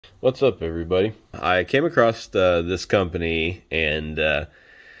What's up, everybody? I came across this company and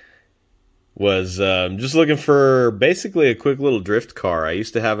was just looking for basically a quick little drift car. I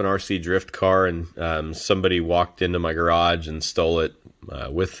used to have an RC drift car, and somebody walked into my garage and stole it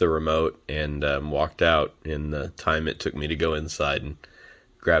with the remote and walked out in the time it took me to go inside and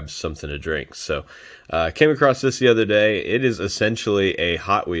grab something to drink. So I came across this the other day. It is essentially a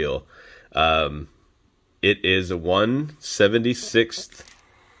Hot Wheel. It is a 1/76th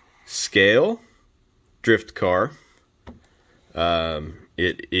scale drift car.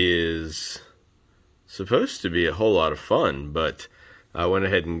 It is supposed to be a whole lot of fun, but I went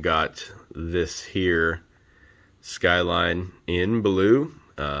ahead and got this here Skyline in blue,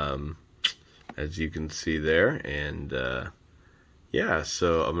 as you can see there, and yeah,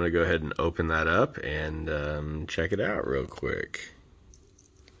 so I'm gonna go ahead and open that up and check it out real quick.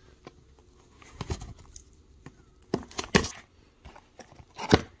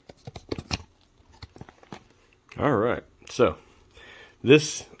 Alright, so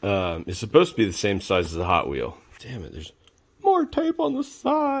this is supposed to be the same size as a Hot Wheel. Damn it, there's more tape on the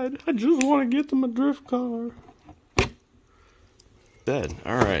side. I just want to get them a drift car. Dead.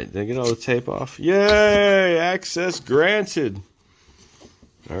 Alright, did I get all the tape off? Yay! Access granted.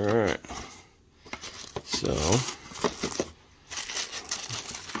 Alright. So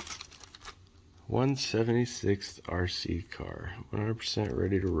 1/76th RC car. 100%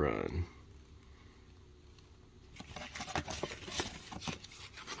 ready to run.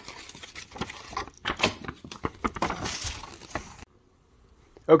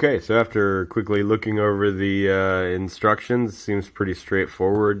 Okay, so after quickly looking over the instructions, seems pretty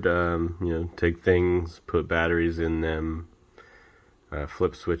straightforward. You know, take things, put batteries in them,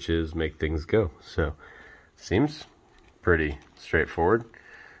 flip switches, make things go. So, seems pretty straightforward.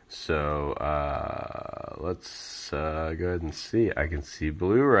 So, let's go ahead and see. I can see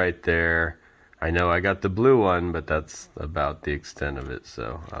blue right there. I know I got the blue one, but that's about the extent of it,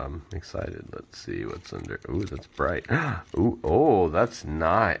 so I'm excited. Let's see what's under. Ooh, that's bright. Ooh, oh, that's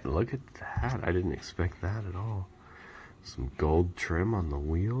nice. Look at that. I didn't expect that at all. Some gold trim on the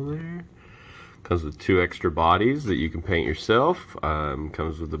wheel there. Comes with 2 extra bodies that you can paint yourself.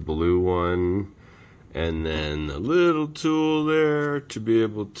 Comes with a blue one, and then a little tool there to be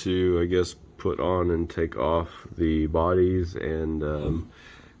able to, I guess, put on and take off the bodies, and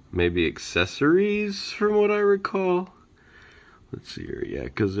maybe accessories from what I recall. Let's see here, yeah,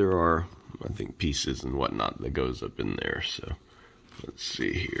 because there are, I think, pieces and whatnot that goes up in there. So let's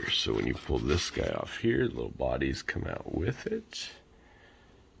see here. So when you pull this guy off here, the little bodies come out with it.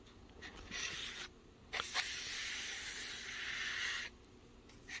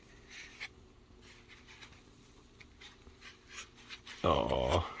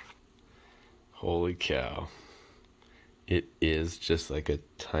 Oh, holy cow. It is just like a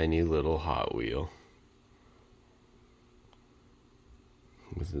tiny little Hot Wheel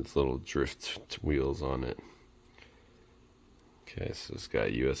with its little drift wheels on it. Okay, so it's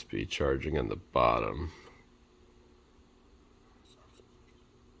got USB charging on the bottom.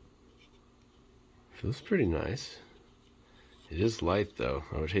 Feels pretty nice. It is light though.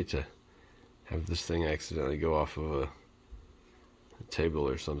 I would hate to have this thing accidentally go off of a table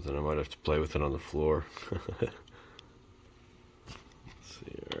or something. I might have to play with it on the floor.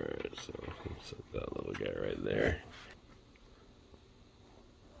 Alright, so let's set that little guy right there.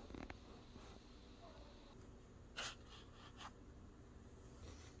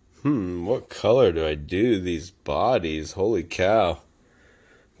 What color do I do these bodies? Holy cow.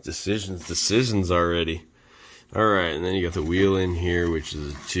 Decisions already. Alright, and then you got the wheel in here, which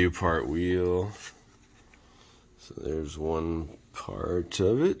is a 2-part wheel. So there's one part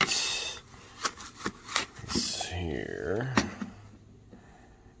of it. It's here.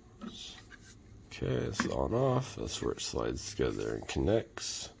 Okay, it's on off. That's where it slides together and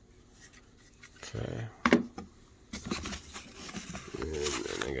connects. Okay. And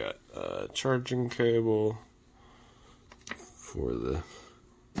then I got a charging cable for the.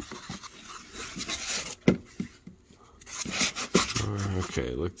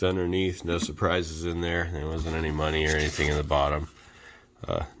 Okay, looked underneath. No surprises in there. There wasn't any money or anything in the bottom.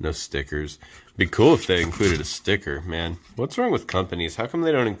 No stickers. Be cool if they included a sticker, man. What's wrong with companies? How come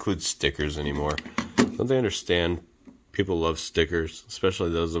they don't include stickers anymore? Don't they understand people love stickers, especially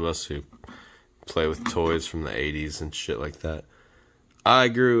those of us who play with toys from the 80s and shit like that? I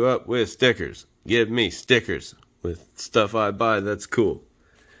grew up with stickers. Give me stickers with stuff I buy that's cool.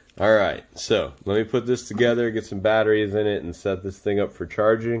 Alright, so let me put this together, get some batteries in it, and set this thing up for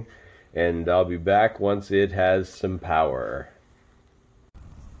charging, and I'll be back once it has some power.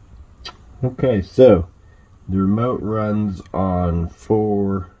 Okay, so the remote runs on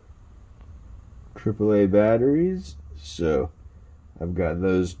 4 AAA batteries. So I've got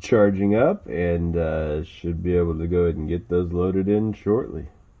those charging up, and should be able to go ahead and get those loaded in shortly.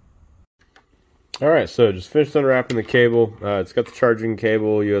 Alright, so just finished unwrapping the cable. It's got the charging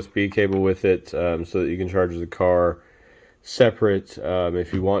cable, USB cable with it, so that you can charge the car separate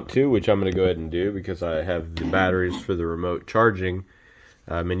if you want to, which I'm going to go ahead and do because I have the batteries for the remote charging.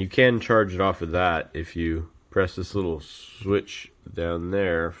 And you can charge it off of that if you press this little switch down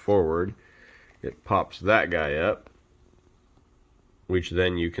there forward. It pops that guy up, which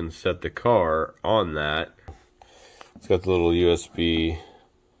then you can set the car on that. It's got the little USB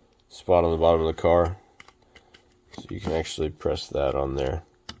spot on the bottom of the car, so you can actually press that on there,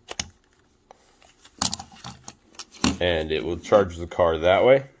 and it will charge the car that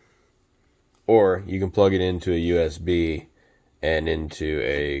way. Or you can plug it into a USB and into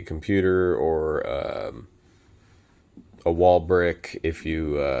a computer or a wall brick if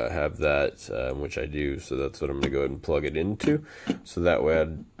you have that, which I do, so that's what I'm going to go ahead and plug it into, so that way I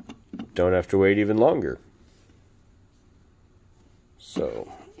don't have to wait even longer. So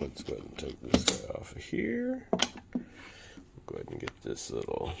let's go ahead and take this guy off of here. Go ahead and get this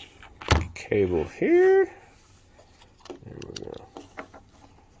little cable here. There we go.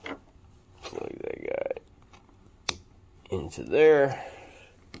 Plug that guy into there.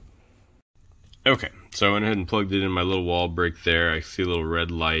 Okay, so I went ahead and plugged it in my little wall brick there. I see a little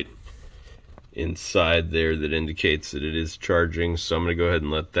red light inside there that indicates that it is charging. So I'm going to go ahead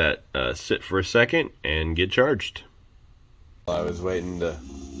and let that sit for a second and get charged. While I was waiting to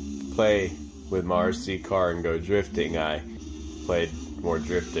play with my RC car and go drifting, I played more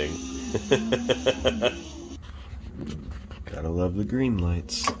drifting. Gotta love the green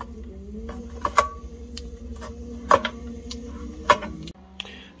lights.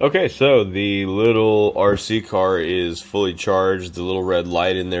 Okay, so the little RC car is fully charged. The little red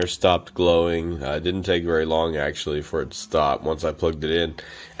light in there stopped glowing. It didn't take very long actually for it to stop once I plugged it in.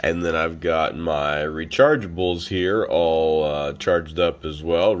 And then I've got my rechargeables here all charged up as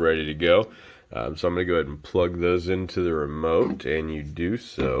well, ready to go. So I'm going to go ahead and plug those into the remote, and you do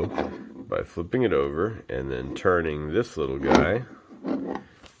so by flipping it over and then turning this little guy. Let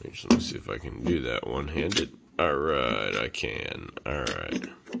me see if I can do that one-handed. Alright, I can. Alright.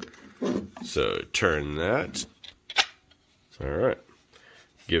 So turn that. Alright.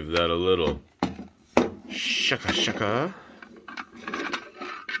 Give that a little shaka shaka.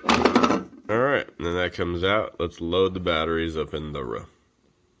 Alright, and then that comes out. Let's load the batteries up in the row.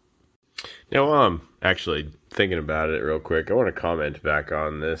 Now while I'm actually thinking about it real quick, I want to comment back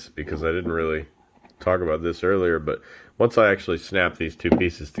on this because I didn't really talk about this earlier, but once I actually snapped these two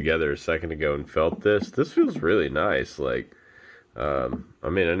pieces together a second ago and felt this feels really nice. Like, I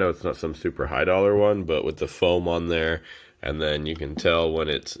mean, I know it's not some super high dollar one, but with the foam on there, and then you can tell when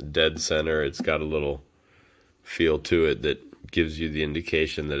it's dead center, it's got a little feel to it that gives you the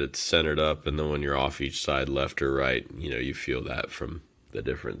indication that it's centered up, and then when you're off each side, left or right, you know, you feel that from the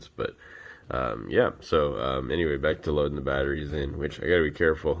difference. But yeah, so anyway, back to loading the batteries in, which I gotta be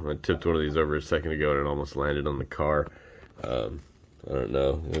careful. I tipped one of these over a second ago and it almost landed on the car. I don't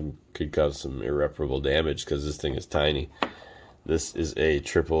know, it could cause some irreparable damage because this thing is tiny. This is a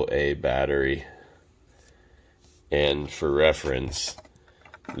AAA battery, and for reference,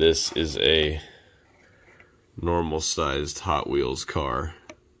 this is a normal sized Hot Wheels car.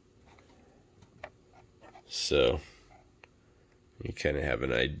 So you kind of have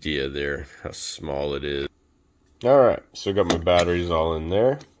an idea there how small it is. Alright, so I got my batteries all in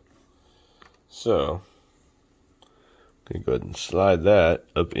there. So I'm going to go ahead and slide that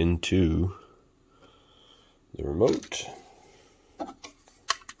up into the remote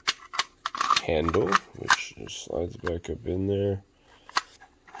handle, which just slides back up in there.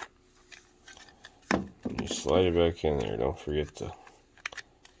 And you slide it back in there. Don't forget to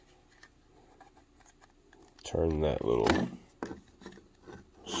turn that little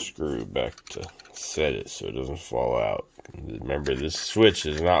screw back to set it so it doesn't fall out. Remember, this switch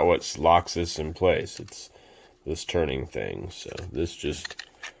is not what locks this in place. It's this turning thing. So this just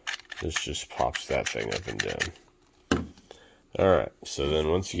pops that thing up and down. Alright, so then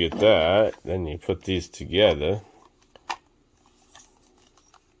once you get that, then you put these together.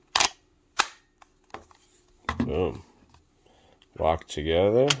 Boom. Lock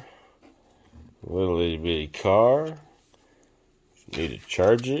together. Little itty bitty car. If you need to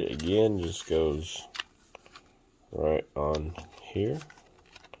charge it, again, just goes right on here.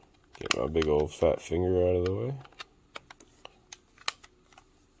 Get my big old fat finger out of the way.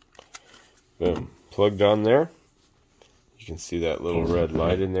 Boom. Plugged on there. You can see that little red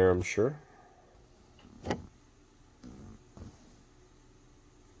light in there, I'm sure.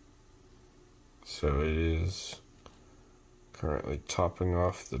 So it is currently topping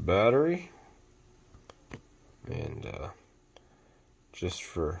off the battery. And just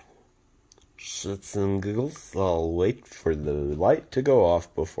for shits and giggles, I'll wait for the light to go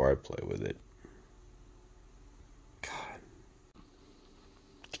off before I play with it. God.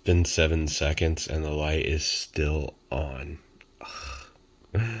 It's been 7 seconds and the light is still on.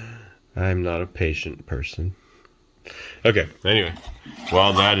 Ugh. I'm not a patient person. Okay, anyway,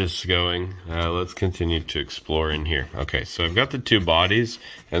 while that is going, let's continue to explore in here. Okay, so I've got the two bodies,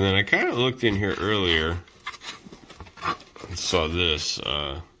 and then I kind of looked in here earlier and saw this.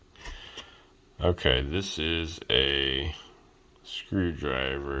 Okay, this is a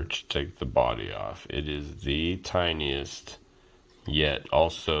screwdriver to take the body off. It is the tiniest, yet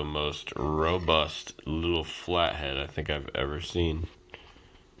also most robust little flathead I think I've ever seen.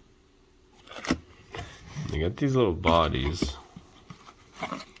 They got these little bodies.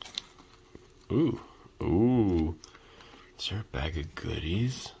 Ooh, ooh. Is there a bag of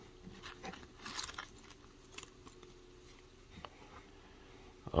goodies?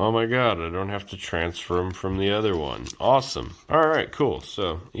 Oh my god, I don't have to transfer them from the other one. Awesome. Alright, cool.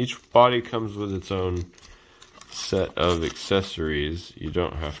 So each body comes with its own set of accessories. You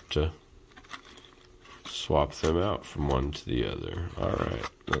don't have to swap them out from one to the other. Alright,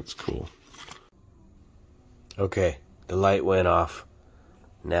 that's cool. Okay, the light went off.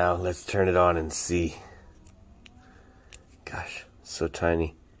 Now let's turn it on and see. Gosh, so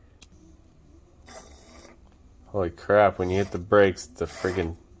tiny. Holy crap, when you hit the brakes, the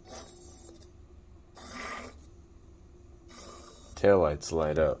friggin' taillights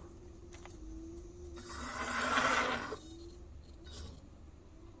light up.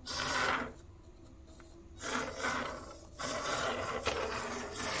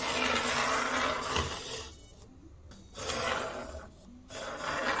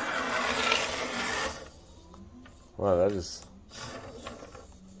 Wow, that is...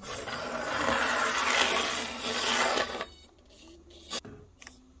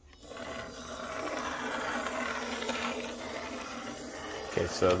 Okay,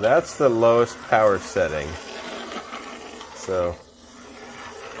 so that's the lowest power setting. So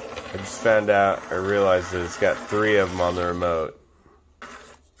I just found out, I realized that it's got 3 of them on the remote.